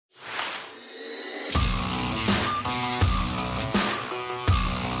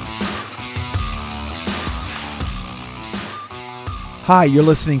Hi, you're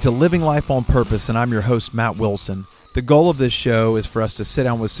listening to Living Life on Purpose, and I'm your host, Matt Wilson. The goal of this show is for us to sit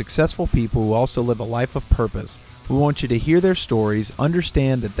down with successful people who also live a life of purpose. We want you to hear their stories,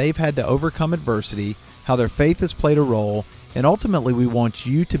 understand that they've had to overcome adversity, how their faith has played a role, and ultimately we want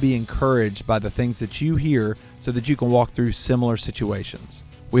you to be encouraged by the things that you hear so that you can walk through similar situations.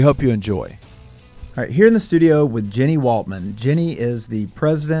 We hope you enjoy. All right, here in the studio with Jenny Waltman. Jenny is the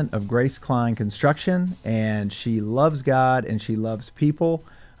president of Grace Klein Construction, and she loves God and she loves people.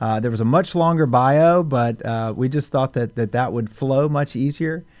 There was a much longer bio, but we just thought that would flow much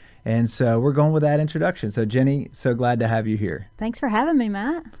easier. And so we're going with that introduction. So Jenny, so glad to have you here. Thanks for having me,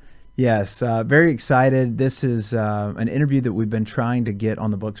 Matt. Yes, very excited. This is an interview that we've been trying to get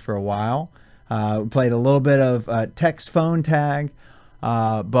on the books for a while. We played a little bit of text phone tag.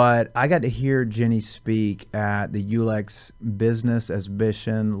 But I got to hear Jenny speak at the ULEX Business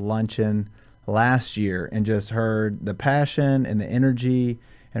Exhibition Luncheon last year and just heard the passion and the energy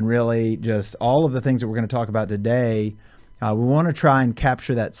and really just all of the things that we're going to talk about today. We want to try and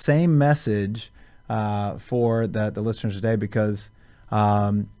capture that same message for the listeners today because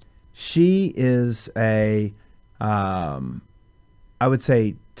she is I would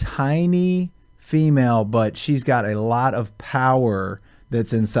say, tiny female, but she's got a lot of power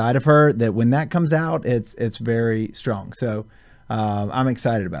that's inside of her that when that comes out, it's very strong. So I'm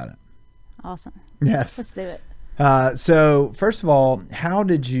excited about it. Awesome. Yes. Let's do it. So first of all, how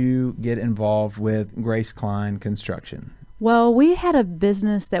did you get involved with Grace Klein Construction? Well, we had a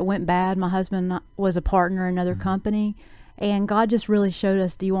business that went bad. My husband was a partner in another company, and God just really showed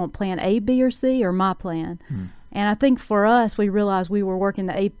us, do you want plan A, B, or C, or my plan? And I think for us, we realized we were working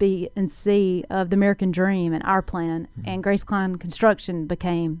the A, B, and C of the American dream and our plan, and Grace Klein Construction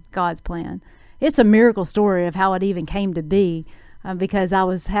became God's plan. It's a miracle story of how it even came to be, because I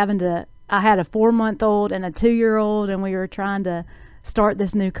had a 4-month-old and a 2-year-old, and we were trying to start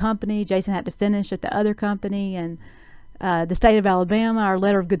this new company. Jason had to finish at the other company, and the state of Alabama, our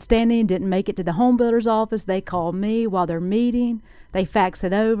letter of good standing didn't make it to the home builder's office. They called me while they're meeting. They fax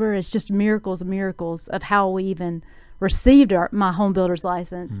it over. It's just miracles of how we even received my home builder's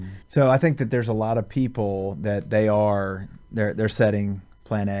license. So I think that there's a lot of people that they're setting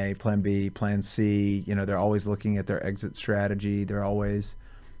plan A, plan B, plan C. You know, they're always looking at their exit strategy. They're always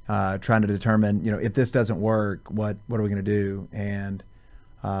trying to determine, if this doesn't work, what are we going to do? And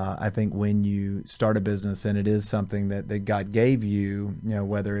I think when you start a business and it is something that God gave you,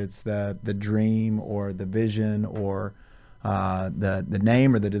 whether it's the dream or the vision or the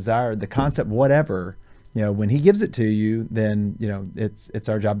name or the desire, the concept, whatever, when He gives it to you, then it's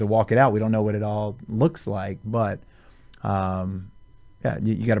our job to walk it out. We don't know what it all looks like, but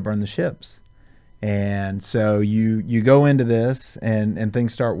you got to burn the ships. And so you go into this and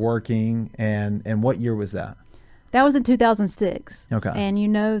things start working. And what year was that? That was in 2006. Okay. And you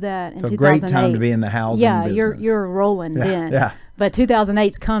know that in 2008. So great time to be in the housing business. You're rolling then. Yeah. But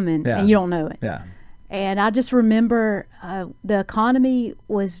 2008's coming and you don't know it. Yeah. And I just remember the economy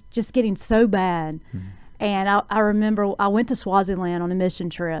was just getting so bad. And I remember I went to Swaziland on a mission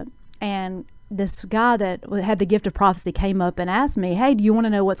trip, and this guy that had the gift of prophecy came up and asked me, hey, do you want to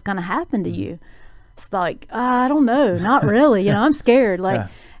know what's going to happen to you? It's like, I don't know, not really. I'm scared.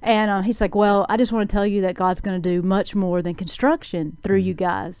 And he's like, well, I just want to tell you that God's going to do much more than construction through you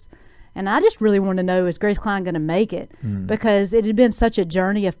guys. And I just really want to know, is Grace Klein going to make it? Because it had been such a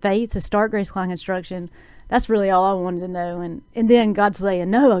journey of faith to start Grace Klein Construction. That's really all I wanted to know. And then God saying,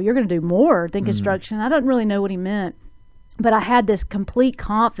 no, you're going to do more than construction. I didn't really know what He meant. But I had this complete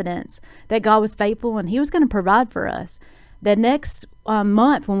confidence that God was faithful and He was going to provide for us. The next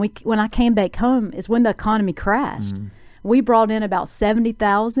month when I came back home is when the economy crashed. We brought in about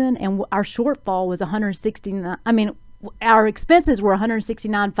 70,000, and our shortfall was 169. I mean, our expenses were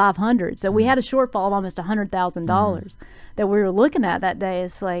 169,500. So we had a shortfall of almost $100,000 that we were looking at that day.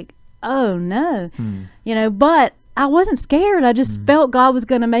 It's like, oh no, But I wasn't scared. I just felt God was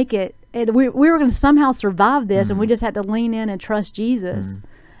going to make it. We were going to somehow survive this, and we just had to lean in and trust Jesus.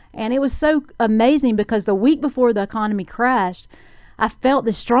 And it was so amazing because the week before the economy crashed, I felt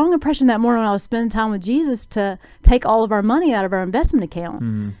this strong impression that morning when I was spending time with Jesus to take all of our money out of our investment account.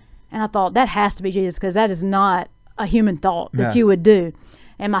 And I thought, that has to be Jesus, because that is not a human thought that you would do.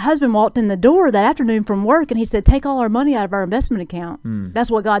 And my husband walked in the door that afternoon from work, and he said, take all our money out of our investment account.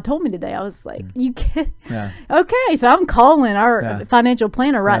 That's what God told me today. I was like, you kidding? Okay, so I'm calling our financial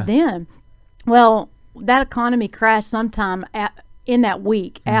planner right then. Well, that economy crashed sometime in that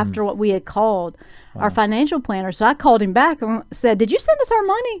week after what we had called our financial planner. So I called him back and said, did you send us our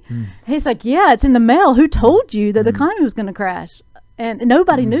money? He's like, yeah, it's in the mail. Who told you that the economy was going to crash? And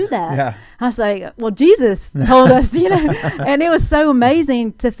nobody knew that. Yeah. I was like, well, Jesus told us, and it was so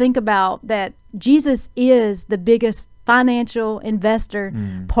amazing to think about that Jesus is the biggest financial investor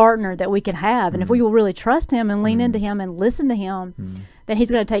partner that we can have. And if we will really trust him and lean into him and listen to him, then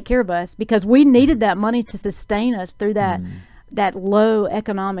he's going to take care of us, because we needed that money to sustain us through that low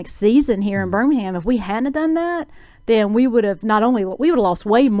economic season here in Birmingham. If we hadn't done that, then we would have lost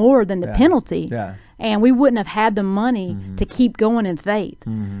way more than the penalty. Yeah. And we wouldn't have had the money to keep going in faith.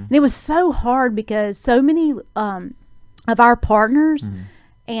 And it was so hard because so many of our partners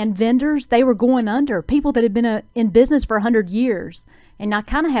and vendors, they were going under. People that had been in business for 100 years. And I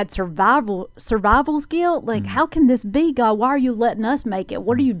kind of had survival's guilt. Like, how can this be, God? Why are you letting us make it?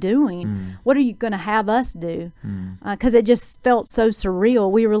 What are you doing? What are you going to have us do? Because it just felt so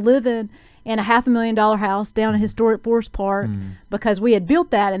surreal. We were living in a $500,000 house down in historic Forest Park because we had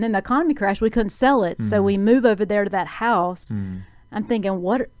built that, and then the economy crashed. We couldn't sell it. So we moved over there to that house. I'm thinking,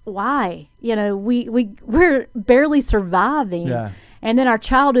 why? We're barely surviving. Yeah. And then our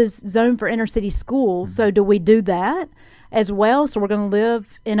child is zoned for inner city school. So do we do that as well? So we're going to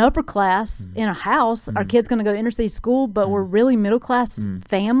live in upper class in a house. Our kid's going to go to inner city school, but we're really middle class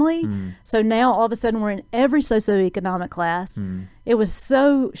family. So now all of a sudden we're in every socioeconomic class. It was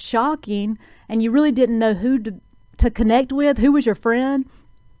so shocking, and you really didn't know who to connect with. Who was your friend?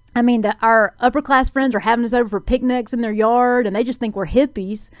 I mean, our upper class friends are having us over for picnics in their yard, and they just think we're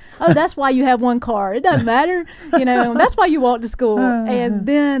hippies. Oh, that's why you have one car. It doesn't matter. That's why you walk to school. And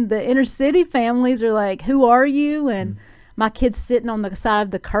then the inner city families are like, who are you? And my kid's sitting on the side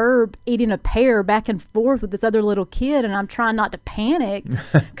of the curb eating a pear back and forth with this other little kid, and I'm trying not to panic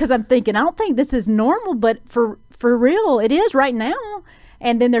because I'm thinking, I don't think this is normal, but for real, it is right now.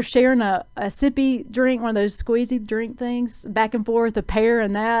 And then they're sharing a sippy drink, one of those squeezy drink things, back and forth, a pear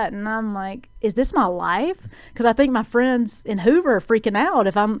and that. And I'm like, is this my life? Because I think my friends in Hoover are freaking out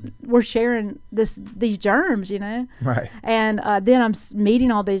if we're sharing these germs, Right. And then I'm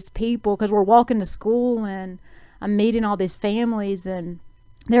meeting all these people because we're walking to school, and I'm meeting all these families, and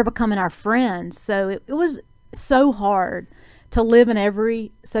they're becoming our friends. So it was so hard to live in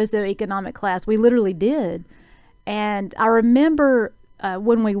every socioeconomic class. We literally did. And I remember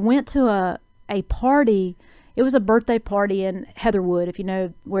when we went to a party, it was a birthday party in Heatherwood, if you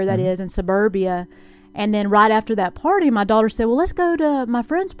know where that is, in suburbia. And then right after that party, my daughter said, well, let's go to my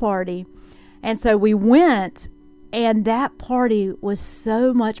friend's party. And so we went, and that party was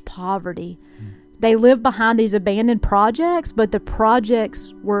so much poverty. They lived behind these abandoned projects, but the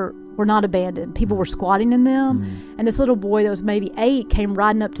projects were not abandoned. People were squatting in them. And this little boy that was maybe 8 came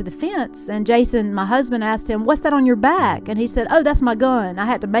riding up to the fence. And Jason, my husband, asked him, what's that on your back? And he said, oh, that's my gun. I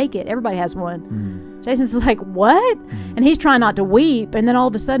had to make it. Everybody has one. Jason's like, what? And he's trying not to weep. And then all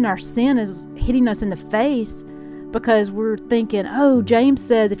of a sudden our sin is hitting us in the face, because we're thinking, oh, James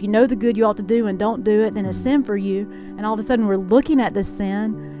says if you know the good you ought to do and don't do it, then it's sin for you. And all of a sudden we're looking at this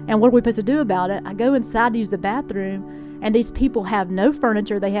sin, and what are we supposed to do about it? I go inside to use the bathroom, and these people have no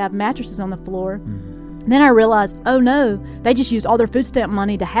furniture. They have mattresses on the floor. Then I realized, oh no, they just used all their food stamp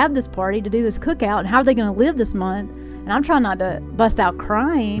money to have this party, to do this cookout, and how are they going to live this month? And I'm trying not to bust out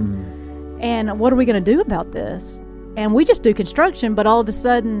crying. And what are we going to do about this? And we just do construction, but all of a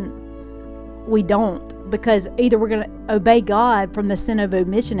sudden we don't, because either we're going to obey God from the sin of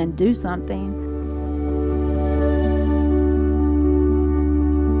omission and do something.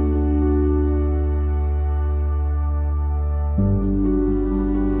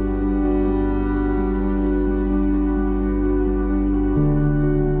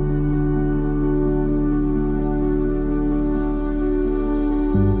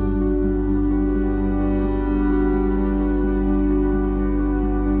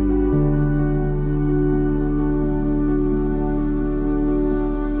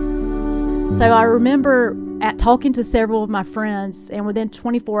 So I remember talking to several of my friends, and within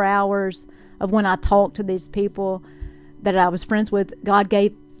 24 hours of when I talked to these people that I was friends with, God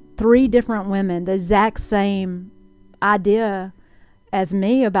gave 3 different women the exact same idea as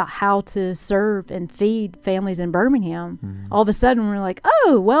me about how to serve and feed families in Birmingham. All of a sudden we're like,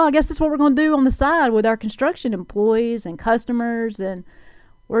 oh, well, I guess that's what we're going to do on the side with our construction employees and customers, and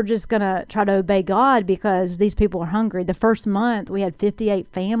we're just going to try to obey God because these people are hungry. The first month we had 58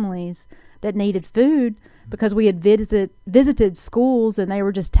 families that needed food because we had visited schools, and they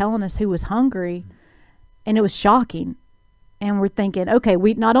were just telling us who was hungry, and it was shocking. And we're thinking, okay,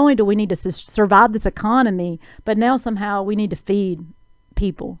 we not only do we need to survive this economy, but now somehow we need to feed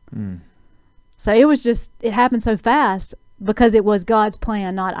people. So it happened so fast because it was God's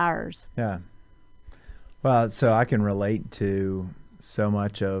plan, not ours. Yeah. Well, so I can relate to so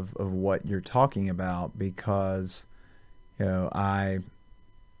much of what you're talking about, because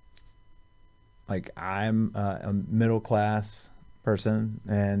I'm a middle class person,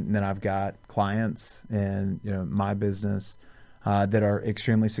 and then I've got clients and my business that are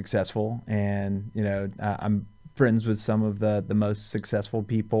extremely successful, and I'm friends with some of the most successful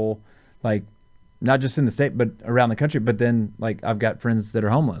people, like not just in the state but around the country. But then like I've got friends that are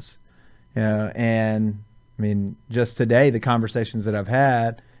homeless, and I mean, just today the conversations that I've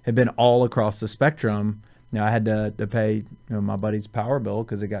had have been all across the spectrum. I had to pay my buddy's power bill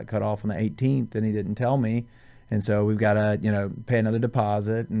because it got cut off on the 18th and he didn't tell me. And so we've got to, pay another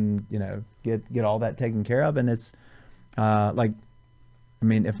deposit and, get all that taken care of. And it's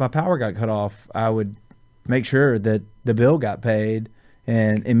if my power got cut off, I would make sure that the bill got paid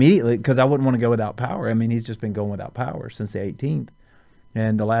and immediately, because I wouldn't want to go without power. I mean, he's just been going without power since the 18th.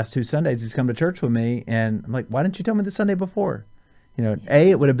 And the last 2 Sundays he's come to church with me. And I'm like, why didn't you tell me the Sunday before? A,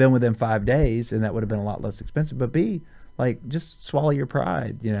 it would have been within 5 days and that would have been a lot less expensive. But B, like, just swallow your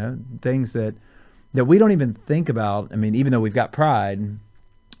pride, things that we don't even think about. I mean, even though we've got pride,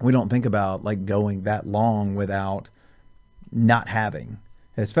 we don't think about like going that long without not having,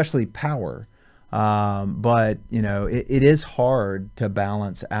 especially power. But it is hard to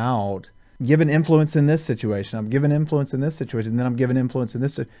balance out. Given influence in this situation, I'm given influence in this situation, and then I'm given influence in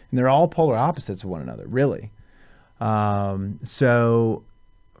this, and they're all polar opposites of one another, really. So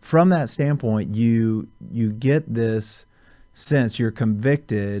from that standpoint, you get this sense, you're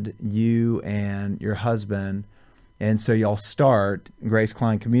convicted, you and your husband, and so y'all start Grace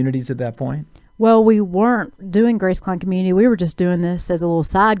Klein Communities at that point? Well, we weren't doing Grace Klein Community. We were just doing this as a little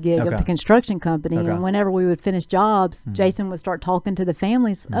side gig of the construction company. Okay. And whenever we would finish jobs, Jason would start talking to the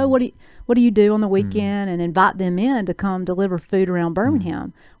families. Oh, what do you do on the weekend? And invite them in to come deliver food around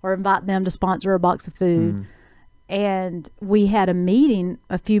Birmingham, or invite them to sponsor a box of food. And we had a meeting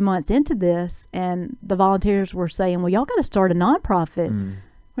a few months into this, and the volunteers were saying, well, y'all got to start a nonprofit.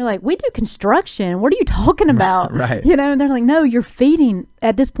 We're like, we do construction. What are you talking about? Right. And they're like, no, you're feeding.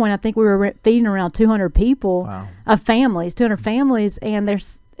 At this point, I think we were feeding around 200 people, of families, 200 families.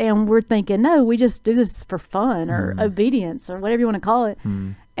 And we're thinking, no, we just do this for fun or obedience or whatever you want to call it.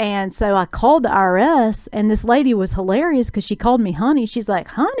 And so I called the IRS, and this lady was hilarious because she called me honey. She's like,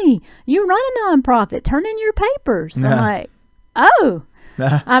 honey, you run a nonprofit. Turn in your papers. I'm like, oh.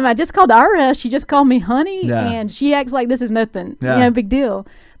 I just called the IRS. She just called me honey, and she acts like this is nothing, big deal.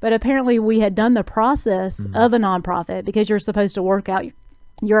 But apparently we had done the process of a nonprofit, because you're supposed to work out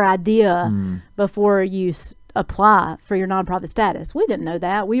your idea before you apply for your nonprofit status. We didn't know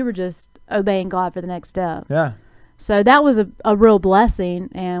that. We were just obeying God for the next step. Yeah. So that was a real blessing,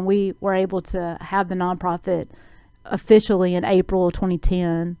 and we were able to have the nonprofit officially in April of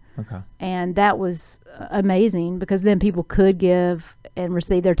 2010. Okay. And that was amazing, because then people could give and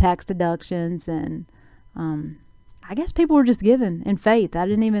receive their tax deductions, and I guess people were just giving in faith. I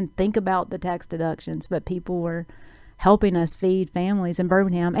didn't even think about the tax deductions, but people were helping us feed families in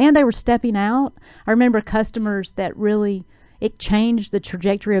Birmingham, and they were stepping out. I remember customers that really, it changed the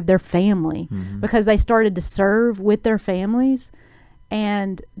trajectory of their family, because they started to serve with their families,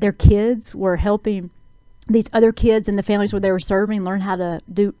 and their kids were helping these other kids in the families where they were serving learn how to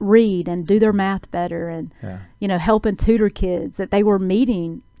read and do their math better, and helping tutor kids that they were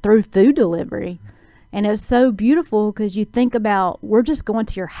meeting through food delivery. And it was so beautiful, because you think about, we're just going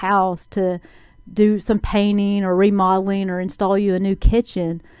to your house to do some painting or remodeling or install you a new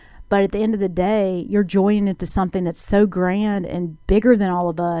kitchen, but at the end of the day, you're joining into something that's so grand and bigger than all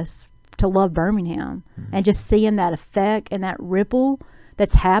of us, to love Birmingham. And just seeing that effect and that ripple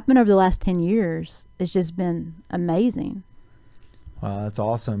that's happened over the last 10 years, it's just been amazing. Wow, that's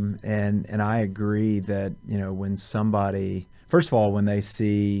awesome. And I agree that, when somebody, first of all, when they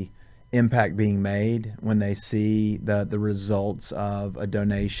see impact being made, when they see the results of a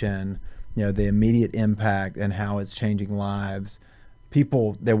donation, the immediate impact and how it's changing lives,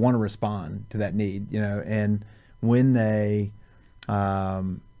 people, they want to respond to that need, and when they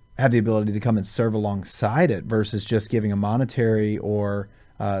have the ability to come and serve alongside it versus just giving a monetary or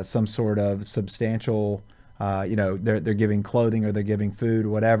some sort of substantial, they're giving clothing or they're giving food or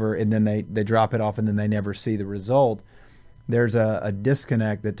whatever, and then they drop it off and then they never see the result. There's a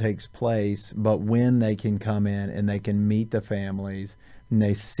disconnect that takes place. But when they can come in and they can meet the families and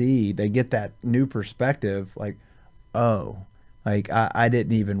they get that new perspective, like, oh, like I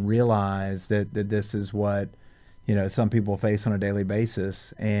didn't even realize that this is what, some people face on a daily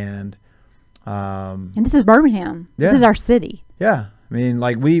basis. And this is Birmingham. This is our city. Yeah. I mean,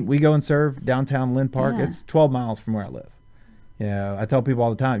 like we go and serve downtown Lynn Park. Yeah. It's 12 miles from where I live. I tell people all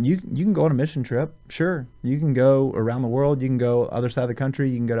the time, you can go on a mission trip. Sure. You can go around the world. You can go other side of the country.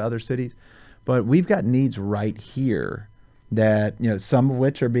 You can go to other cities. But we've got needs right here that, some of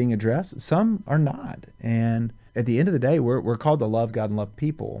which are being addressed, some are not. And at the end of the day, we're called to love God and love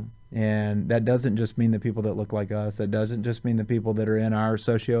people. And that doesn't just mean the people that look like us. That doesn't just mean the people that are in our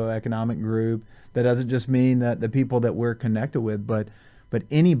socioeconomic group. That doesn't just mean that the people that we're connected with, but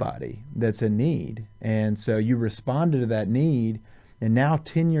anybody that's in need. And so you responded to that need, and now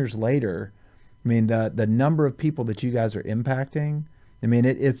 10 years later, I mean, the number of people that you guys are impacting, I mean,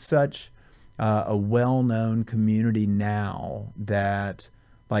 it's such a well-known community now that,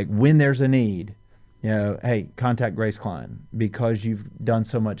 like, when there's a need, hey, contact Grace Klein because you've done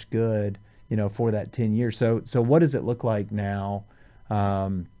so much good, for that 10 years. So what does it look like now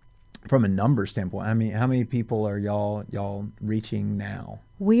from a number standpoint? I mean, how many people are y'all reaching now?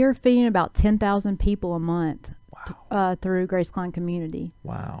 We are feeding about 10,000 people a month. Wow. Through Grace Klein Community.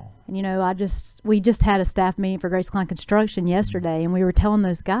 Wow. And we just had a staff meeting for Grace Klein Construction yesterday, and we were telling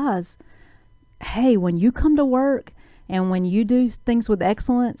those guys, hey, when you come to work and when you do things with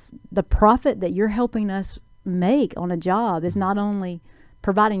excellence, the profit that you're helping us make on a job is not only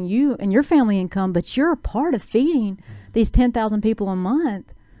providing you and your family income, but you're a part of feeding these 10,000 people a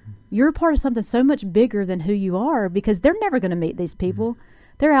month. You're a part of something so much bigger than who you are, because they're never going to meet these people.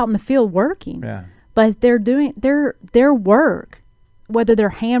 They're out in the field working. Yeah. But they're doing their work, whether they're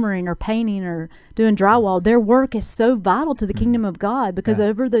hammering or painting or doing drywall, their work is so vital to the kingdom of God, because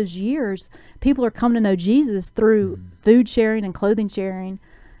over those years, people are coming to know Jesus through food sharing and clothing sharing.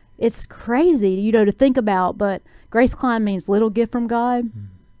 It's crazy, to think about, but Grace Klein means little gift from God,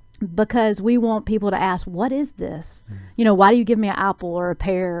 because we want people to ask, what is this? Why do you give me an apple or a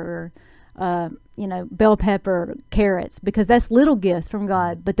pear or bell pepper, carrots? Because that's little gifts from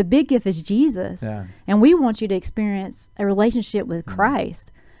God, but the big gift is Jesus. Yeah. And we want you to experience a relationship with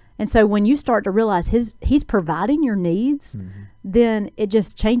Christ. And so when you start to realize he's providing your needs, then it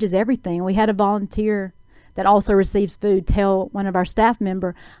just changes everything. We had a volunteer that also receives food tell one of our staff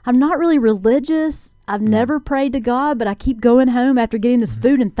member, I'm not really religious. I've never prayed to God, but I keep going home after getting this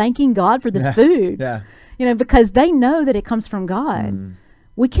food and thanking God for this food. Yeah. Because they know that it comes from God.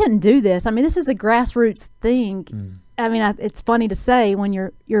 We couldn't do this. I mean, this is a grassroots thing. I mean, it's funny to say when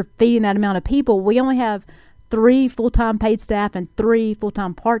you're feeding that amount of people. We only have 3 full-time paid staff and 3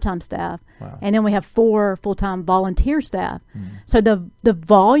 full-time part-time staff. Wow. And then we have 4 full-time volunteer staff. So the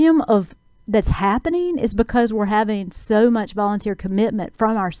volume of that's happening is because we're having so much volunteer commitment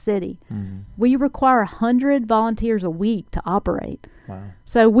from our city. We require 100 volunteers a week to operate. Wow.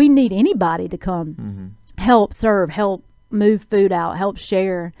 So we need anybody to come help serve, help move food out, help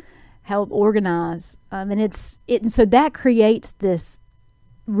share, help organize. So that creates this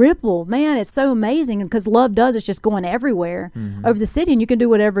ripple. Man, it's so amazing, because love does, it's just going everywhere over the city, and you can do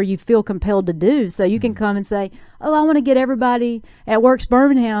whatever you feel compelled to do. So you can come and say, oh, I want to get everybody at Works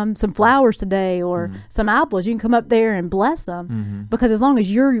Birmingham some flowers today or some apples. You can come up there and bless them, because as long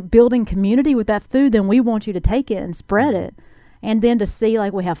as you're building community with that food, then we want you to take it and spread it. And then to see,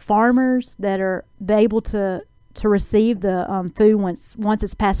 like, we have farmers that are able to receive the food once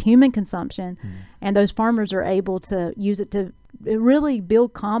it's past human consumption, and those farmers are able to use it to really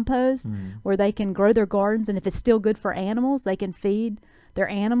build compost where they can grow their gardens, and if it's still good for animals, they can feed their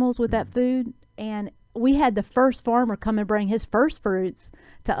animals with that food. And we had the first farmer come and bring his first fruits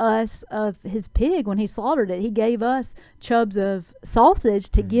to us of his pig when he slaughtered it. He gave us chubs of sausage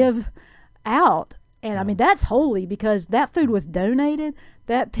to give out. And I mean, that's holy, because that food was donated,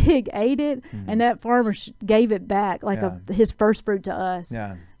 that pig ate it, and that farmer gave it back like his first fruit to us.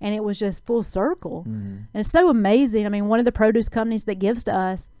 Yeah. And it was just full circle. And it's so amazing. I mean, one of the produce companies that gives to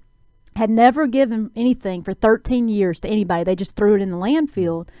us had never given anything for 13 years to anybody. They just threw it in the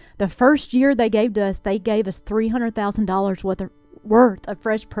landfill. The first year they gave to us, they gave us $300,000 worth of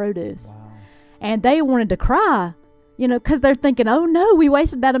fresh produce. Wow. And they wanted to cry, because they're thinking, oh no, we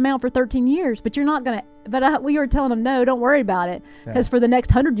wasted that amount for 13 years, but you're not going to, we were telling them, no, don't worry about it, because for the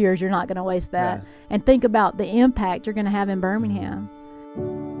next 100 years, you're not going to waste that. And think about the impact you're going to have in Birmingham.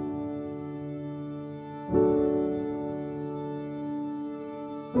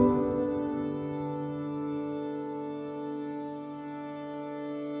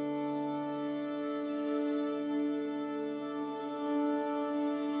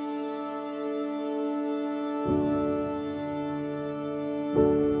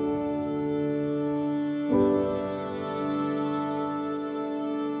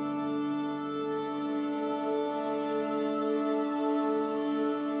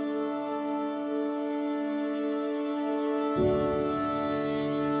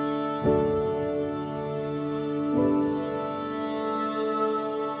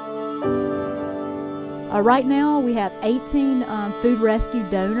 Right now, we have 18 food rescue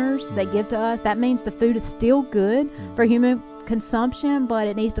donors that give to us. That means the food is still good for human consumption, but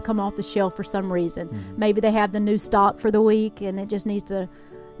it needs to come off the shelf for some reason. Maybe they have the new stock for the week, and it just needs to,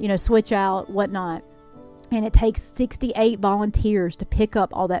 switch out, whatnot. And it takes 68 volunteers to pick up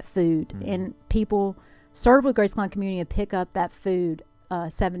all that food. And people serve with Grace Klein Community and pick up that food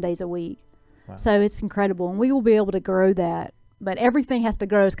 7 days a week. Wow. So it's incredible. And we will be able to grow that. But everything has to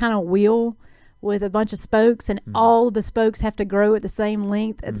grow. It's kind of a wheel with a bunch of spokes, and all the spokes have to grow at the same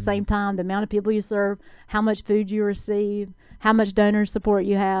length at the same time. The amount of people you serve, how much food you receive, how much donor support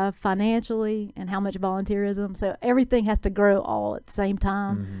you have financially, and how much volunteerism. So everything has to grow all at the same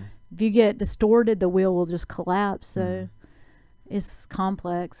time. If you get distorted, the wheel will just collapse. So it's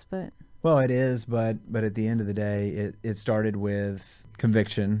complex, but well, it is. But at the end of the day, it started with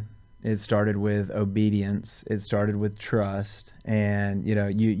conviction. It started with obedience. It started with trust, and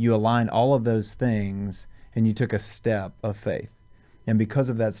you align all of those things, and you took a step of faith. And because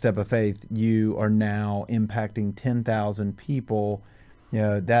of that step of faith, you are now impacting 10,000 people.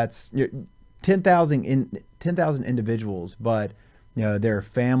 That's 10,000 individuals, but there are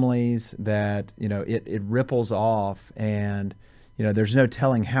families that it ripples off, and there's no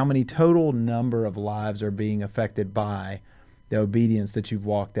telling how many total number of lives are being affected by the obedience that you've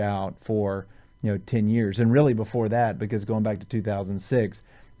walked out for 10 years. And really before that, because going back to 2006,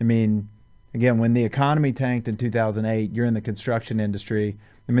 again, when the economy tanked in 2008, you're in the construction industry.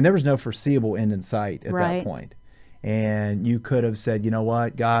 There was no foreseeable end in sight at that point. And you could have said, you know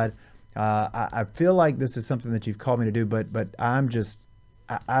what, God, I feel like this is something that you've called me to do, but I'm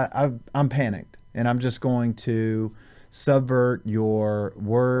panicked, and I'm just going to subvert your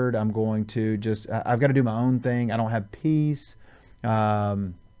word. I'm going to I've got to do my own thing. I don't have peace.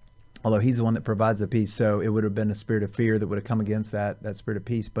 Although he's the one that provides the peace. So it would have been a spirit of fear that would have come against that spirit of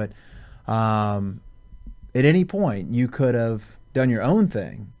peace. But at any point, you could have done your own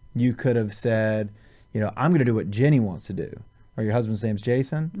thing. You could have said, I'm going to do what Jenny wants to do. Or your husband's name's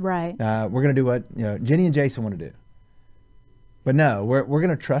Jason. Right. We're going to do what Jenny and Jason want to do. But no, we're going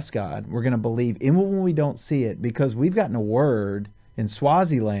to trust God. We're going to believe even when we don't see it, because we've gotten a word in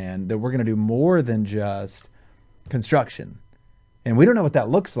Swaziland that we're going to do more than just construction. And we don't know what that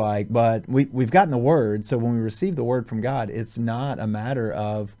looks like, but we've gotten the word. So when we receive the word from God, it's not a matter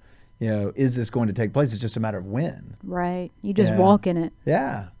of, is this going to take place? It's just a matter of when. Right. You just walk in it.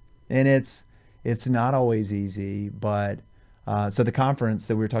 Yeah. And it's not always easy, but so the conference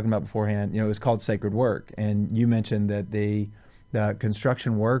that we were talking about beforehand, it was called Sacred Work. And you mentioned that the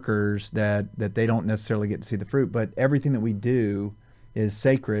construction workers, that they don't necessarily get to see the fruit, but everything that we do is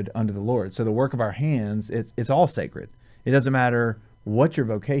sacred unto the Lord. So the work of our hands, it's all sacred. It doesn't matter what your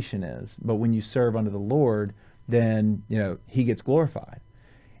vocation is, but when you serve unto the Lord, then He gets glorified.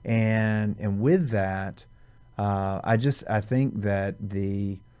 And with that, I think that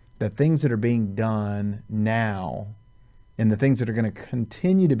the things that are being done now, and the things that are going to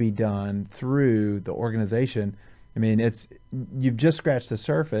continue to be done through the organization, you've just scratched the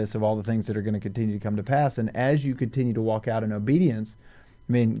surface of all the things that are going to continue to come to pass. And as you continue to walk out in obedience,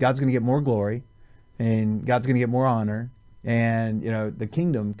 God's going to get more glory, and God's going to get more honor, and the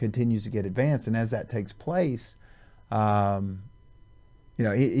kingdom continues to get advanced. And as that takes place, he's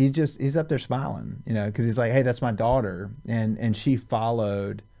up there smiling, because he's like, hey, that's my daughter, and she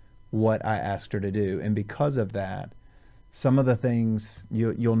followed what I asked her to do. And because of that, some of the things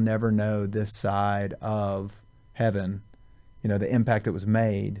you'll never know this side of heaven, the impact that was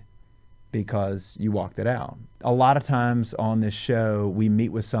made because you walked it out. A lot of times on this show, we meet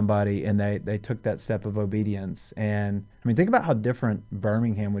with somebody and they took that step of obedience. And think about how different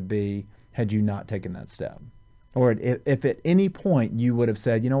Birmingham would be had you not taken that step. Or if at any point you would have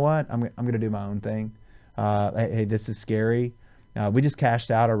said, you know what, I'm going to do my own thing. Hey, this is scary. We just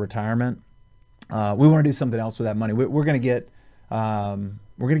cashed out our retirement. We want to do something else with that money. We're going to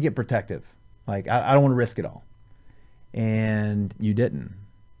get protective. Like, I don't want to risk it all. And you didn't,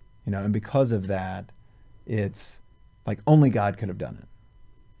 and because of that, it's like only God could have done it.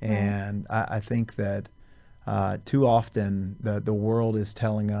 And I think that too often the world is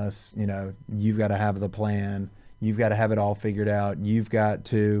telling us, you've got to have the plan. You've got to have it all figured out. You've got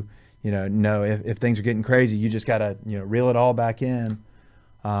to, know if things are getting crazy, you just got to, reel it all back in.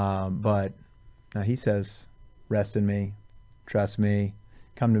 But He says, rest in me, trust me,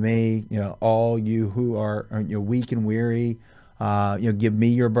 come to me, all you who are weak and weary, give me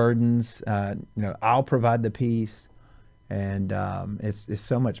your burdens, I'll provide the peace. And it's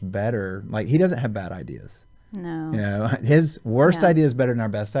so much better. Like, He doesn't have bad ideas. No. His worst idea is better than our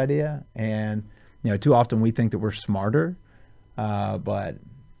best idea. And, too often we think that we're smarter, but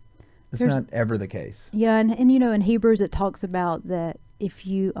It's not ever the case. Yeah, and you know, in Hebrews it talks about that if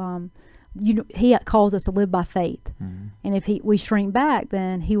you he calls us to live by faith, and if we shrink back,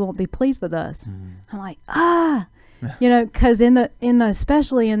 then he won't be pleased with us. I'm like, you know, because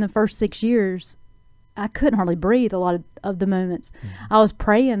especially in the first 6 years, I couldn't hardly breathe a lot of the moments. I was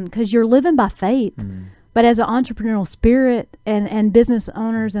praying because you're living by faith. But as an entrepreneurial spirit, and business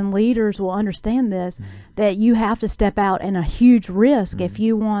owners and leaders will understand this, that you have to step out in a huge risk if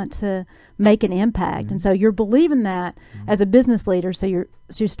you want to make an impact. And so you're believing that as a business leader. So you're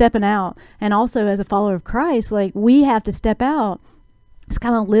stepping out, and also as a follower of Christ, like we have to step out. It's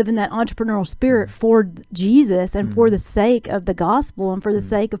kind of living that entrepreneurial spirit for Jesus and for the sake of the gospel and for the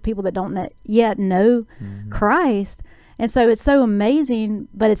sake of people that don't yet know Christ. And so it's so amazing,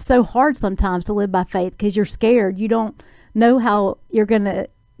 but it's so hard sometimes to live by faith because you're scared. You don't know how you're going to,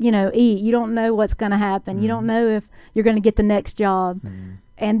 eat. You don't know what's going to happen. You don't know if you're going to get the next job.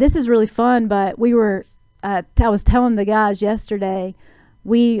 And this is really fun, but I was telling the guys yesterday,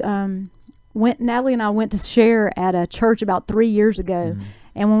 Natalie and I went to share at a church about 3 years ago.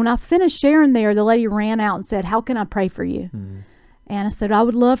 And when I finished sharing there, the lady ran out and said, "How can I pray for you?" And I said, "I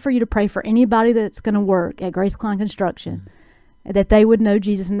would love for you to pray for anybody that's going to work at Grace Klein Construction, that they would know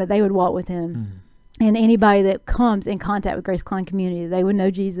Jesus and that they would walk with him. And anybody that comes in contact with Grace Klein Community, they would know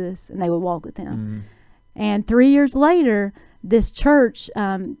Jesus and they would walk with him." And 3 years later, this church,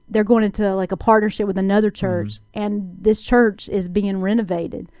 they're going into like a partnership with another church, and this church is being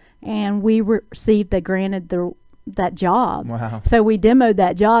renovated. And we granted that job. Wow. So we demoed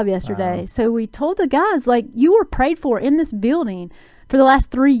that job yesterday. Wow. So we told the guys, like, you were prayed for in this building for the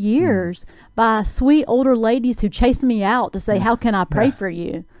last 3 years by sweet older ladies who chased me out to say, "How can I pray for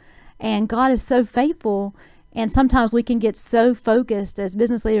you?" And God is so faithful. And sometimes we can get so focused as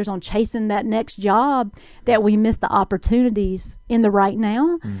business leaders on chasing that next job that we miss the opportunities in the right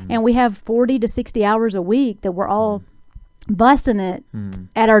now. And we have 40 to 60 hours a week that we're all busting it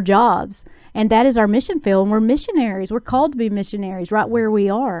at our jobs. And that is our mission field. And we're missionaries. We're called to be missionaries right where we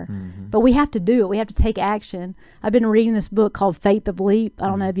are. But we have to do it. We have to take action. I've been reading this book called Faith of Leap. I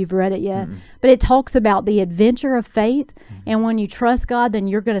don't know if you've read it yet. But it talks about the adventure of faith. And when you trust God, then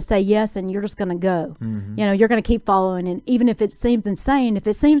you're going to say yes and you're just going to go. You're going to keep following. And even if it seems insane,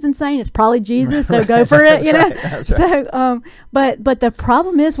 it's probably Jesus. So go for it, Right. So, but the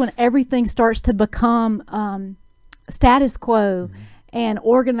problem is when everything starts to become status quo and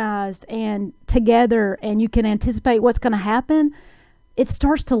organized and together, and you can anticipate what's going to happen, it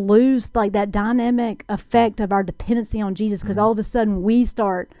starts to lose like that dynamic effect of our dependency on Jesus, because all of a sudden we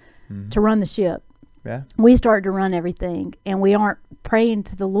start to run the ship. Yeah. We start to run everything, and we aren't praying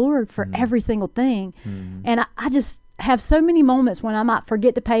to the Lord for every single thing. And I just have so many moments when I might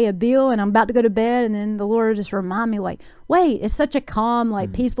forget to pay a bill and I'm about to go to bed, and then the Lord just remind me, like, wait, it's such a calm,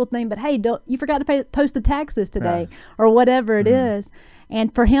 like peaceful thing, but hey, you forgot to post the taxes today, or whatever it is.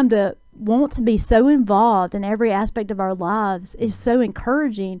 And for him to want to be so involved in every aspect of our lives is so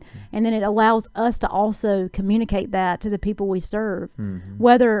encouraging. And then it allows us to also communicate that to the people we serve,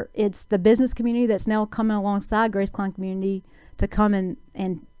 whether it's the business community that's now coming alongside Grace Klein Community to come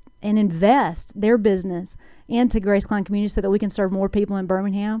and invest their business into Grace Klein Community so that we can serve more people in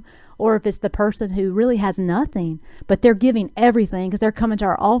Birmingham, or if it's the person who really has nothing, but they're giving everything because they're coming to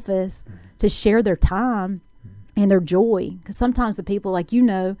our office to share their time and their joy. Because sometimes the people, like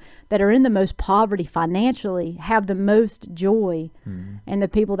that are in the most poverty financially have the most joy, and the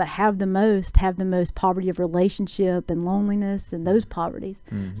people that have the most poverty of relationship and loneliness and those poverties.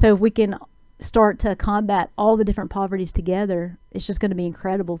 So if we can start to combat all the different poverties together, it's just going to be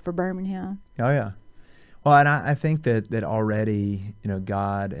incredible for Birmingham. Oh, yeah. Well, and I think that already,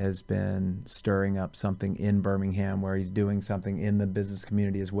 God has been stirring up something in Birmingham where he's doing something in the business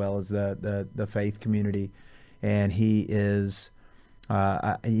community as well as the faith community. And he is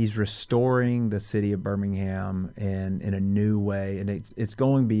he's restoring the city of Birmingham in a new way. And it's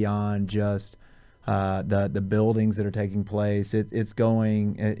going beyond just the buildings that are taking place. It's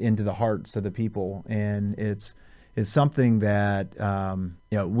going into the hearts of the people, and it's something that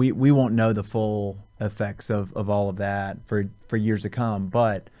we won't know the full effects of all of that for years to come,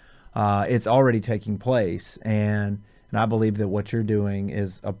 but it's already taking place, and I believe that what you're doing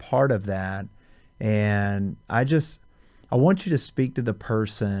is a part of that. And I want you to speak to the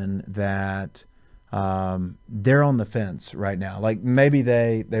person that they're on the fence right now. Like maybe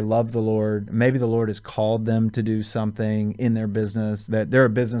they love the Lord. Maybe the Lord has called them to do something in their business, that they're a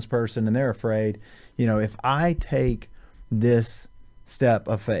business person and they're afraid, if I take this step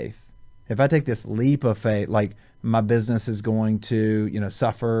of faith, if I take this leap of faith, like my business is going to,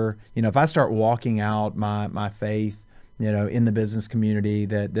 suffer, if I start walking out my faith, in the business community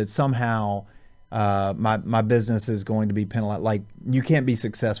that somehow my business is going to be penalized. Like, you can't be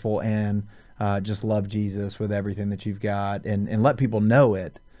successful and just love Jesus with everything that you've got and let people know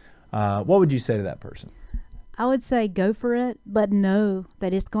it. What would you say to that person? I would say go for it, but know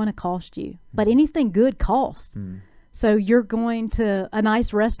that it's going to cost you. But anything good costs. So you're going to a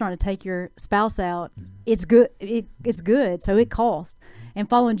nice restaurant to take your spouse out. It's good. It's good. So it costs. And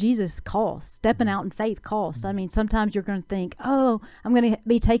following Jesus costs. Stepping out in faith costs. I mean, sometimes you're going to think, oh, I'm going to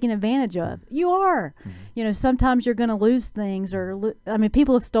be taken advantage of. You are. Sometimes you're going to lose things.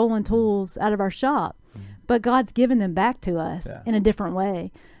 People have stolen tools out of our shop. But God's given them back to us in a different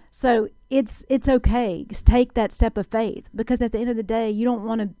way. So it's okay. Just take that step of faith. Because at the end of the day, you don't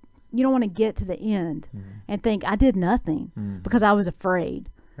want to get to the end and think, I did nothing because I was afraid.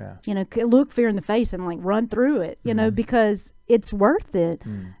 Look fear in the face and run through it, because it's worth it.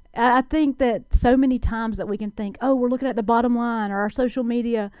 I think that so many times that we can think, oh, we're looking at the bottom line or our social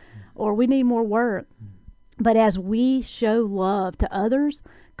media or we need more work. But as we show love to others,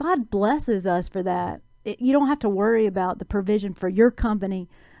 God blesses us for that. You don't have to worry about the provision for your company,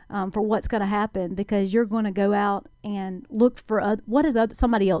 for what's going to happen, because you're going to go out and look for what does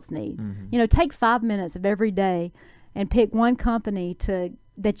somebody else need. Take 5 minutes of every day and pick one company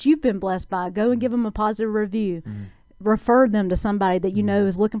that you've been blessed by. Go and give them a positive review. Refer them to somebody that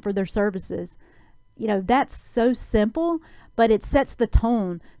is looking for their services. That's so simple, but it sets the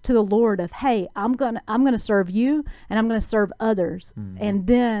tone to the Lord of, hey, I'm gonna serve you and I'm gonna serve others, and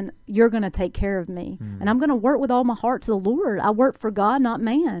then you're gonna take care of me, and I'm gonna work with all my heart to the Lord. I work for God, not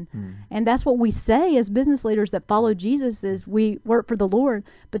man, and that's what we say as business leaders that follow Jesus is we work for the Lord,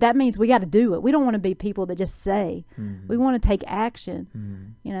 but that means we got to do it. We don't want to be people that just say. We want to take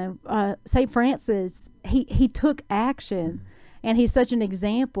action. St. Francis, he took action, and he's such an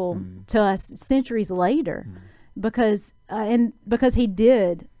example to us centuries later. Because he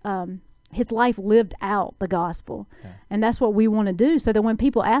did, his life lived out the gospel. And that's what we want to do, so that when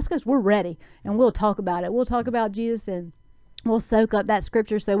people ask us, we're ready and we'll talk about it. We'll talk about Jesus and we'll soak up that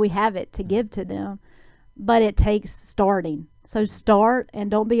scripture so we have it to give to them. But it takes starting. So start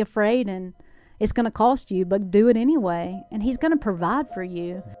and don't be afraid, and it's going to cost you, but do it anyway. And he's going to provide for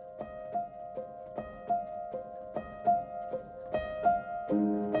you.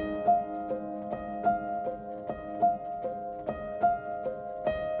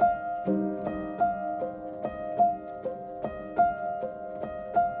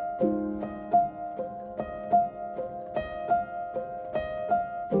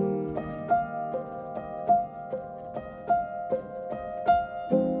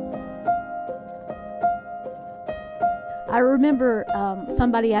 I remember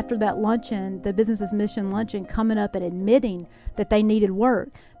somebody after that luncheon, the Business Mission luncheon, coming up and admitting that they needed work.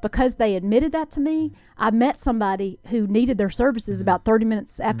 Because they admitted that to me, I met somebody who needed their services about 30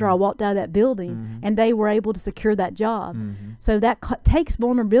 minutes after I walked out of that building, and they were able to secure that job. So that takes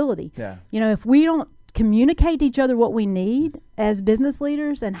vulnerability. If we don't communicate to each other what we need as business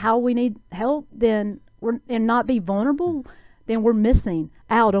leaders and how we need help, and not be vulnerable, then we're missing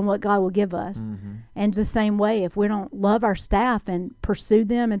out on what God will give us. And the same way, if we don't love our staff and pursue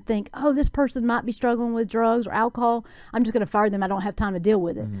them and think, oh, this person might be struggling with drugs or alcohol, I'm just going to fire them. I don't have time to deal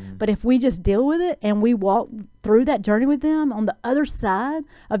with it. But if we just deal with it and we walk through that journey with them on the other side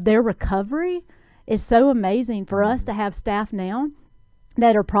of their recovery, it's so amazing for us to have staff now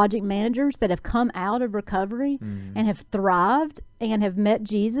that are project managers that have come out of recovery and have thrived and have met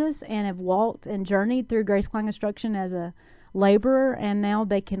Jesus and have walked and journeyed through Grace Klein Construction as a laborer, and now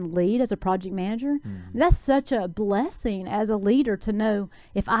they can lead as a project manager. That's such a blessing as a leader to know,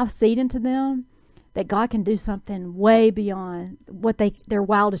 if I seed into them, that God can do something way beyond what their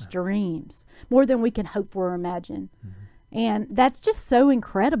wildest dreams, more than we can hope for or imagine. And that's just so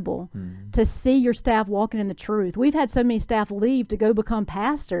incredible to see your staff walking in the truth. We've had so many staff leave to go become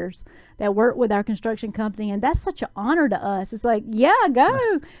pastors that work with our construction company, and that's such an honor to us. It's like, yeah,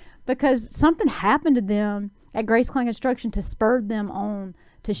 go, because something happened to them at Grace Klein Construction to spur them on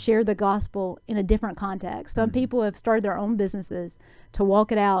to share the gospel in a different context. Some people have started their own businesses to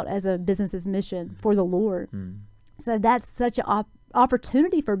walk it out as a business's mission for the Lord. So that's such an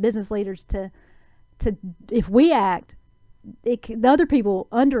opportunity for business leaders to if we act, the other people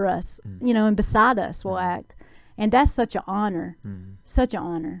under us, and beside us will act. And that's such an honor, such an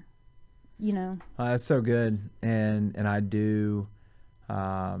honor, That's so good. And I do,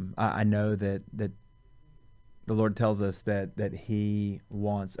 I know that the Lord tells us that he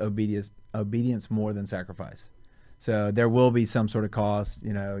wants obedience more than sacrifice. So there will be some sort of cost.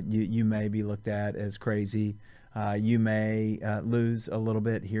 You may be looked at as crazy. You may lose a little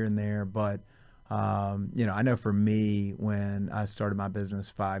bit here and there, but I know for me, when I started my business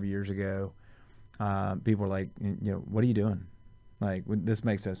 5 years ago, people were like, what are you doing? Like, this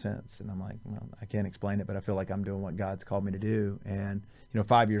makes no sense. And I'm like, well, I can't explain it, but I feel like I'm doing what God's called me to do. And,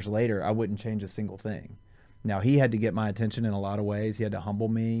 5 years later, I wouldn't change a single thing. Now, he had to get my attention in a lot of ways. He had to humble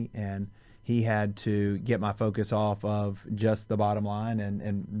me, and he had to get my focus off of just the bottom line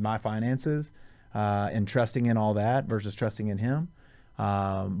and my finances, and trusting in all that versus trusting in him.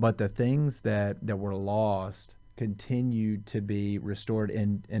 But the things that were lost continued to be restored,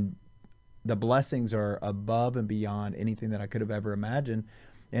 and the blessings are above and beyond anything that I could have ever imagined.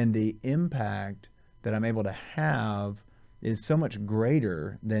 And the impact that I'm able to have is so much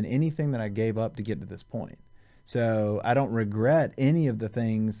greater than anything that I gave up to get to this point. So I don't regret any of the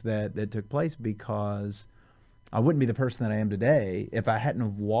things that took place, because I wouldn't be the person that I am today if I hadn't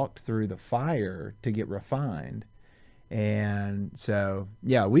have walked through the fire to get refined. And so,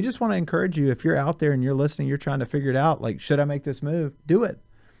 yeah, we just want to encourage you, if you're out there and you're listening, you're trying to figure it out, like, should I make this move? Do it.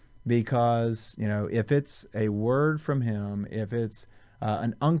 Because, if it's a word from him, if it's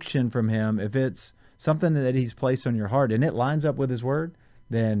an unction from him, if it's something that he's placed on your heart and it lines up with his word,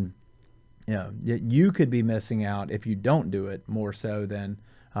 then you could be missing out if you don't do it, more so than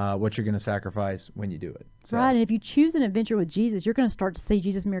what you're going to sacrifice when you do it. So. Right, and if you choose an adventure with Jesus, you're going to start to see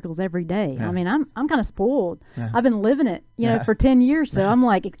Jesus miracles every day. Yeah. I mean, I'm kind of spoiled. Yeah. I've been living it, for 10 years, so I'm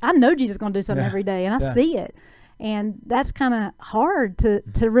like, I know Jesus is going to do something every day, and I see it. And that's kind of hard to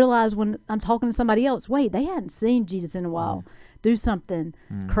realize when I'm talking to somebody else. Wait, they hadn't seen Jesus in a while. Do something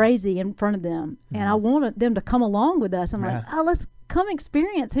crazy in front of them. And I wanted them to come along with us. I'm like, let's come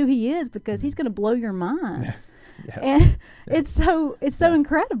experience who he is, because he's going to blow your mind. Yes. And it's so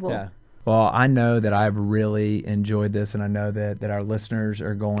incredible. Yeah. Well, I know that I've really enjoyed this, and I know that our listeners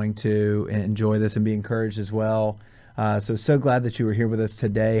are going to enjoy this and be encouraged as well. So glad that you were here with us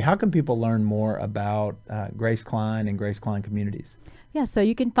today. How can people learn more about Grace Klein and Grace Klein Communities? Yeah, so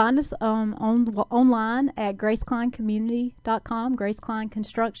you can find us online at gracekleincommunity.com,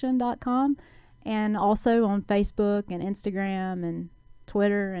 gracekleinconstruction.com, and also on Facebook and Instagram and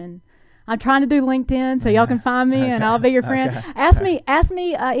Twitter, and I'm trying to do LinkedIn, so y'all can find me, and I'll be your friend. Okay. Ask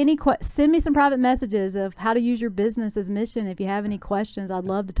me send me some private messages of how to use your business as mission. If you have any questions, I'd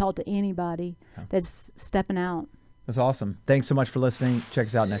love to talk to anybody that's stepping out. That's awesome. Thanks so much for listening. Check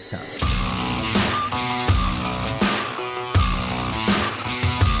us out next time.